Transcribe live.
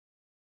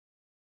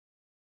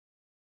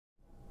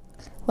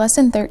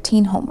Lesson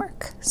 13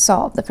 homework.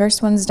 Solve. The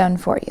first one's done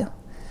for you.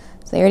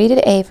 So they already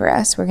did A for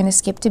us. We're going to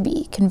skip to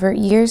B. Convert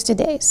years to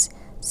days.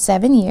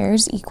 7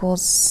 years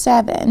equals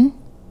 7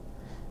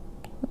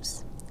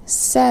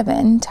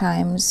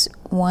 times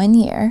 1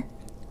 year,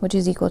 which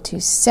is equal to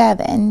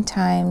 7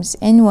 times,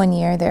 in 1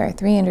 year there are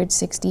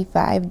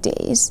 365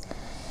 days.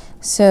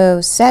 So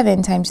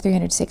 7 times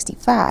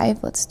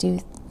 365, let's do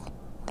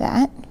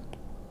that.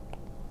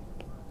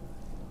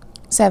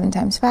 7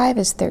 times 5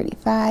 is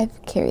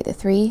 35, carry the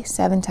 3.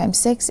 7 times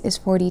 6 is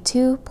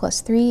 42,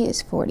 plus 3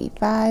 is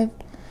 45.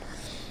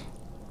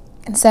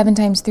 And 7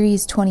 times 3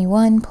 is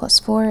 21, plus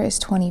 4 is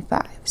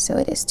 25. So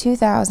it is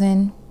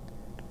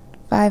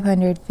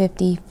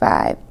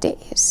 2,555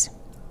 days.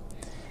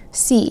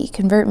 C,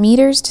 convert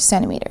meters to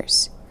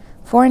centimeters.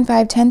 4 and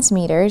 5/10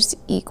 meters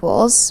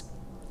equals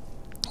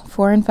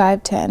 4 and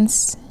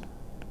 5/10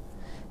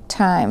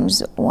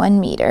 times 1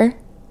 meter.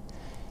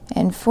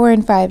 And 4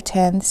 and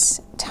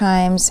 5/10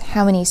 times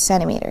how many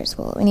centimeters?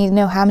 Well, we need to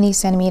know how many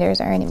centimeters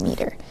are in a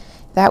meter.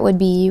 That would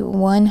be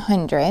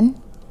 100.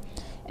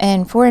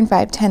 And 4 and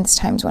 5/10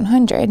 times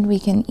 100, we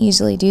can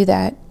easily do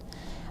that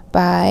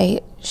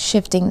by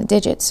shifting the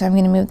digits. So I'm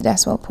going to move the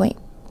decimal point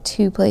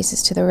 2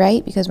 places to the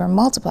right because we're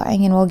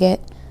multiplying, and we'll get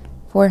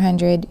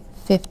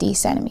 450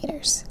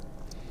 centimeters.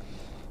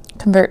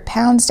 Convert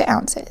pounds to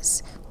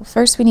ounces. Well,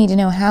 first we need to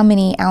know how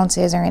many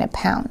ounces are in a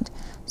pound.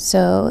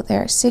 So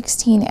there are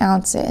 16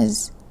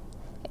 ounces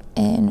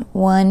in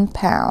 1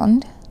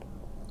 pound.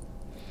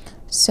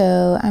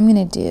 So I'm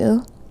going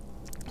to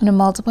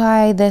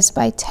multiply this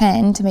by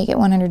 10 to make it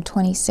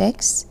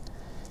 126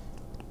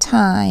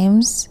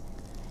 times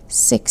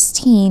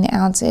 16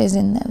 ounces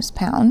in those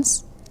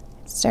pounds.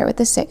 Start with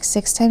the 6.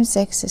 6 times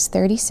 6 is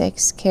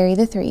 36, carry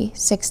the 3.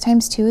 6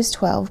 times 2 is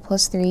 12,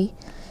 plus 3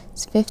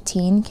 is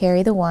 15,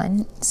 carry the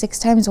 1. 6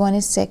 times 1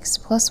 is 6,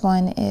 plus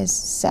 1 is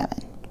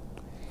 7.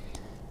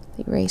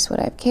 Erase what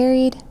I've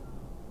carried.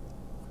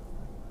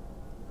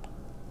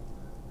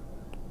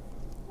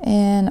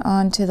 And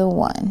on to the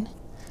 1.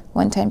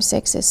 1 times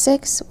 6 is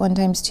 6, 1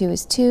 times 2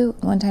 is 2,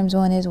 1 times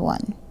 1 is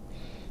 1.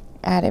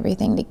 Add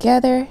everything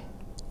together.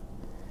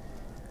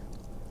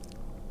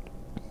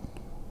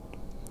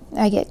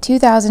 I get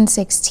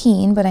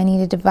 2,016, but I need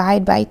to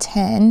divide by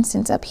 10,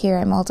 since up here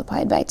I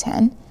multiplied by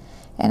 10.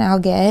 And I'll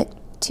get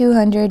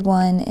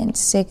 201 and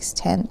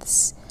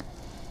 6/10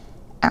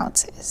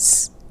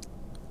 ounces.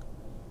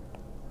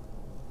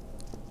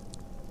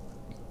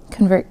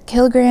 Convert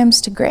kilograms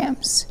to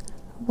grams.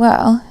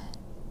 Well,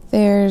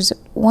 there's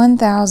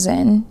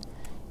 1,000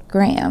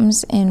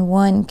 grams in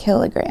 1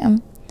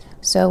 kilogram.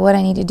 So what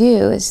I need to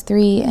do is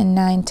 3 and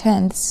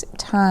 9/10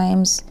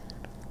 times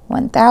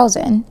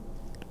 1,000.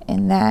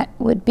 And that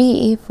would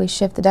be, if we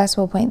shift the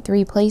decimal point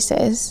 3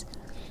 places,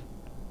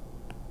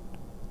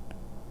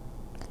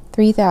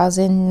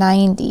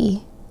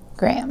 3,090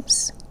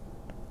 grams.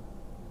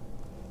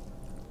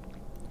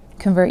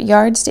 Convert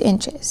yards to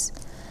inches.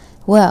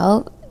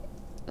 Well,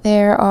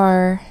 there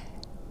are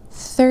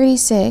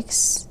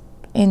 36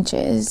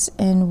 inches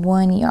in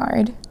 1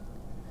 yard.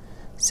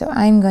 So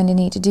I'm going to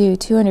need to do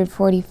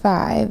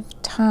 245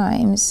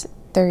 times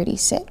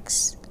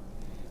 36.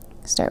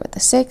 Start with the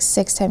 6.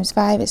 6 times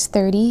 5 is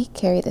 30,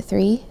 carry the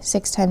 3.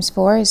 6 times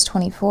 4 is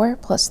 24,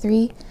 plus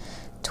 3,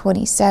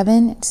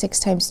 27. 6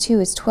 times 2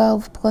 is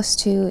 12, plus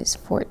 2 is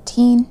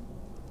 14.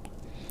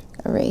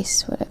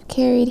 Erase what I've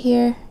carried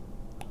here.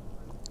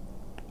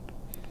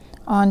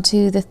 On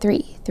to the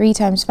 3. 3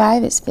 times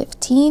 5 is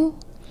 15.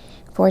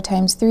 4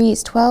 times 3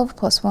 is 12,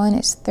 plus 1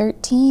 is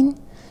 13.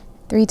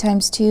 3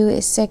 times 2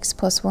 is 6,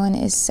 plus 1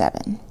 is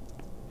 7.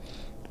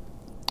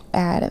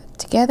 Add it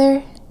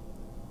together.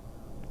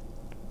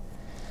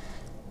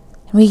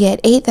 We get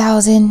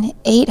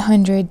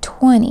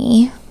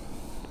 8,820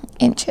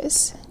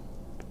 inches.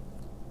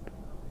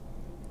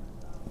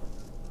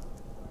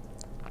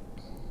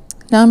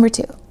 Number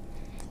 2.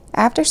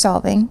 After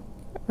solving,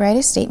 write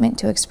a statement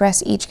to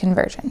express each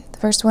conversion. The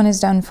first one is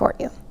done for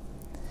you.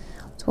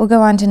 So we'll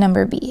go on to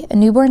number B. A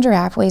newborn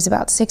giraffe weighs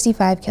about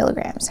 65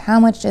 kilograms. How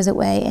much does it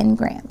weigh in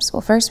grams?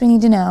 Well, first we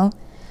need to know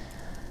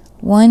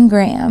 1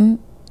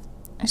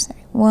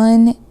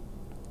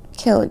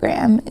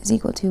 kilogram is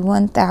equal to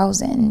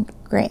 1,000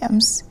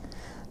 grams.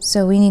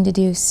 So we need to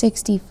do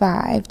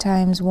 65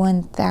 times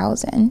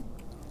 1,000,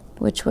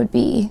 which would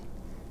be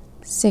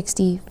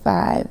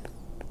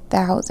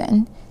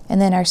 65,000.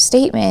 And then our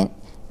statement,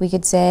 we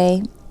could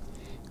say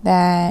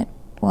that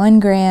 1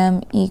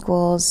 gram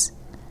equals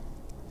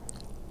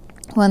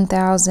 1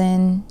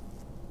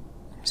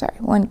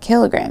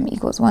 kilogram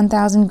equals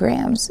 1,000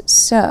 grams.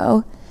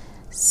 So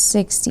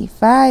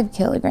 65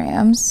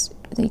 kilograms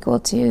is equal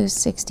to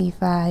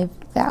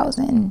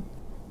 65,000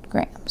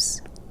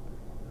 grams.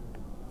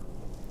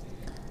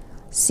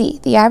 C.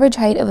 The average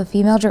height of a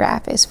female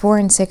giraffe is 4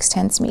 and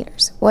 6/10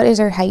 meters. What is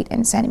her height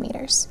in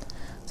centimeters?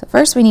 So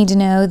first we need to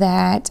know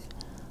that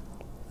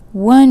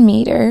 1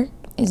 meter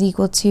is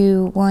equal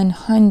to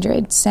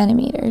 100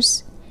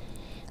 centimeters.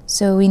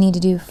 So we need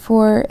to do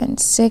 4 and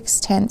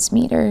 6/10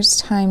 meters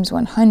times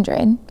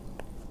 100.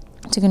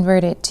 to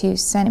convert it to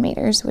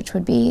centimeters, which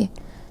would be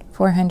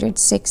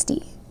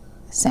 460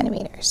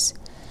 centimeters.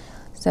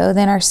 So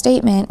then our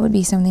statement would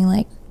be something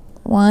like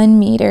 1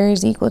 meter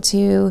is equal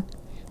to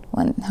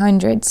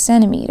 100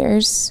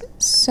 centimeters.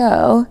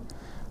 So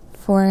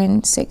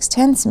 4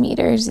 6/10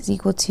 meters is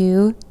equal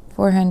to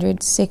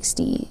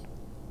 460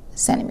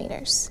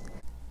 centimeters.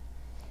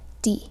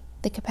 D.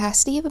 The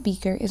capacity of a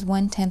beaker is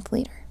 1/10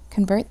 liter.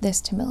 Convert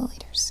this to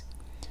milliliters.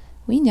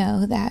 We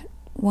know that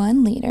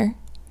 1 liter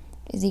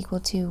is equal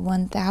to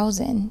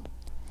 1,000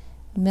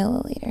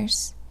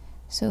 milliliters.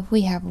 So if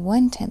we have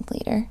 1/10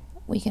 liter,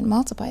 we can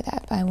multiply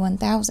that by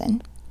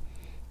 1,000.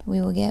 We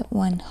will get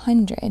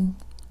 100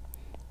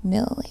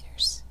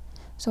 milliliters.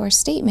 So our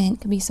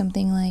statement could be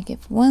something like,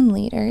 if 1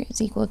 liter is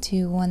equal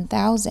to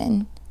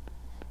 1,000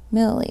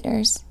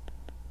 milliliters,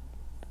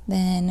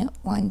 then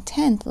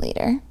 1/10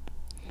 liter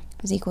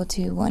is equal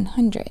to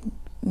 100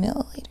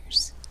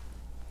 milliliters.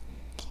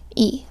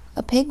 E.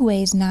 A pig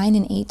weighs 9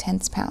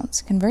 8/10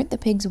 pounds. Convert the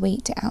pig's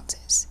weight to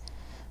ounces.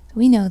 So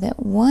we know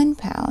that 1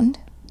 pound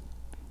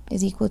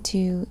is equal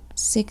to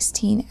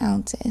 16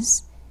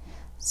 ounces.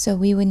 So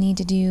we would need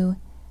to do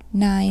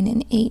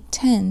 9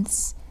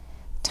 8/10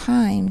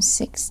 times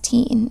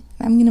 16.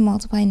 I'm going to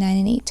multiply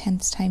 9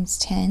 8/10 times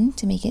 10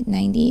 to make it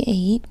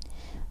 98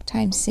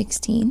 times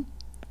 16.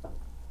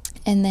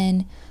 And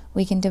then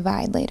we can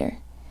divide later.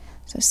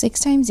 So 6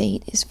 times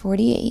 8 is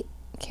 48.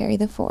 Carry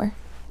the 4.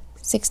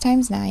 6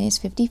 times 9 is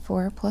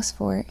 54, plus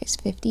 4 is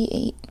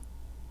 58.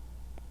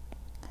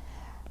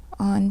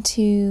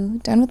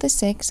 Done with the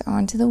 6,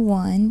 on to the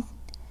 1.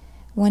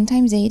 1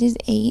 times 8 is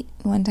 8,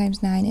 1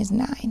 times 9 is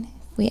 9.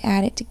 If we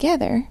add it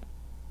together,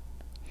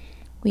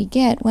 we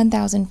get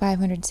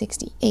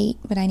 1,568,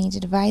 but I need to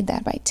divide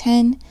that by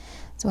 10,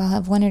 so I'll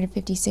have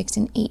 156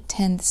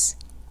 8/10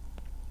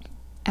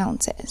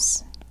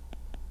 ounces.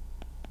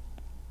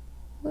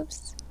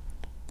 Whoops.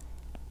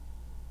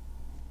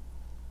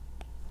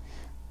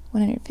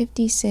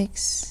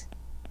 156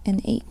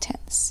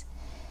 8/10.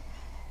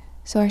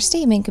 So our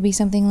statement could be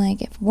something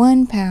like, if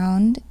 1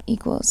 pound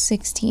equals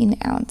 16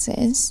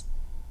 ounces,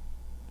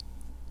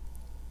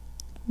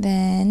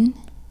 then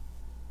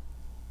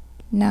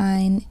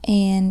 9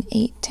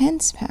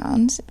 8/10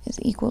 pounds is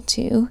equal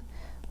to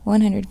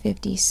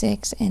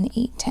 156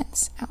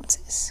 8/10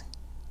 ounces.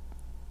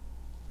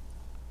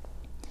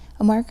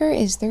 A marker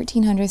is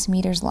 13/100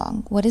 meters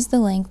long. What is the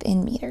length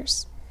in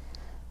meters?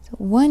 So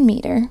 1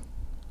 meter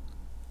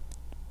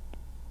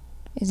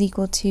is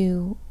equal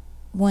to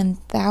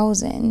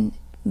 1,000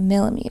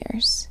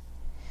 millimeters.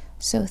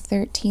 So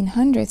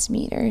 13/100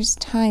 meters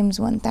times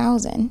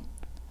 1,000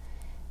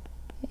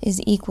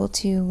 is equal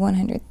to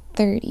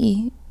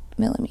 130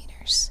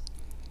 millimeters.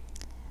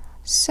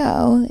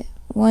 So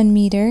 1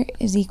 meter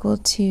is equal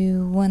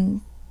to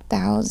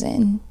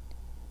 1,000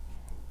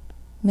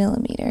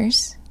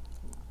 millimeters.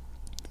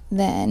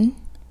 Then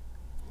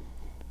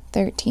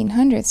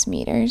 13/100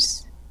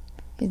 meters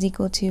is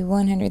equal to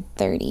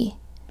 130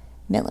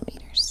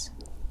 millimeters.